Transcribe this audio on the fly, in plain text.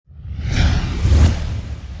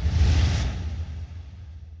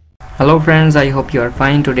Hello friends, I hope you are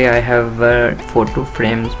fine. Today I have photo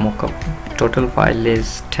frames mockup. Total file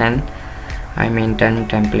is 10. I mean 10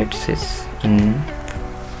 templates is in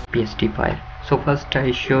PSD file. So first I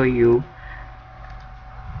show you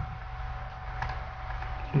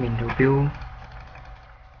window view.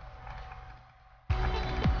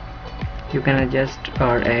 You can adjust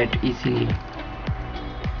or add easily.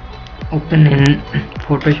 Open in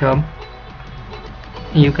Photoshop.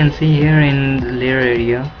 You can see here in the layer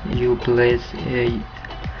area you replace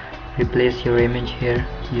your image here.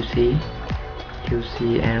 You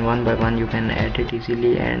see and one by one you can add it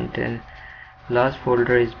easily. And last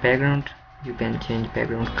folder is background. You can change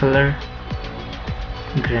background color,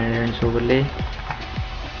 gradient overlay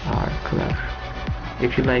or color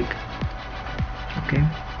if you like. Okay,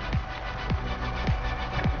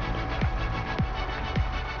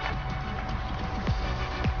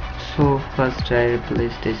 so first I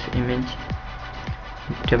replace this image.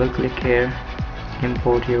 Double click here,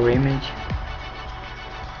 import your image.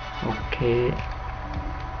 Okay,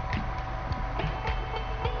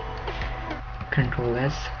 Control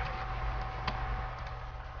S.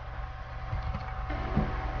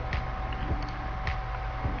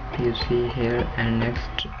 You see here, and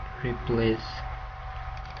next replace.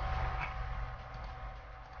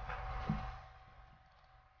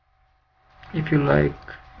 If you like,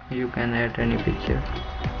 you can add any picture.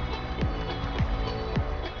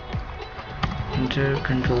 Enter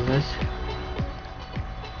Control S.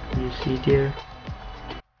 You see it here,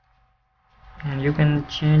 and you can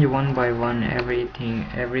change one by one everything,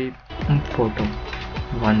 every photo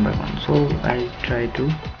one by one. So I try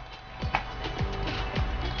to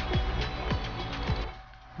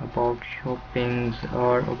about shoppings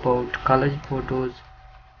or about college photos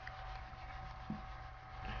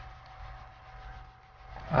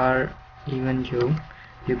or even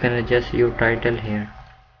you can adjust your title here,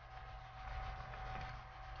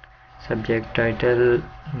 subject, title,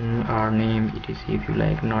 or name etc. If you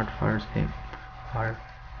like, not first name or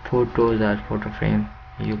photos or photo frame,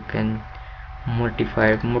 you can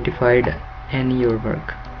modified any your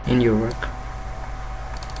work in your work.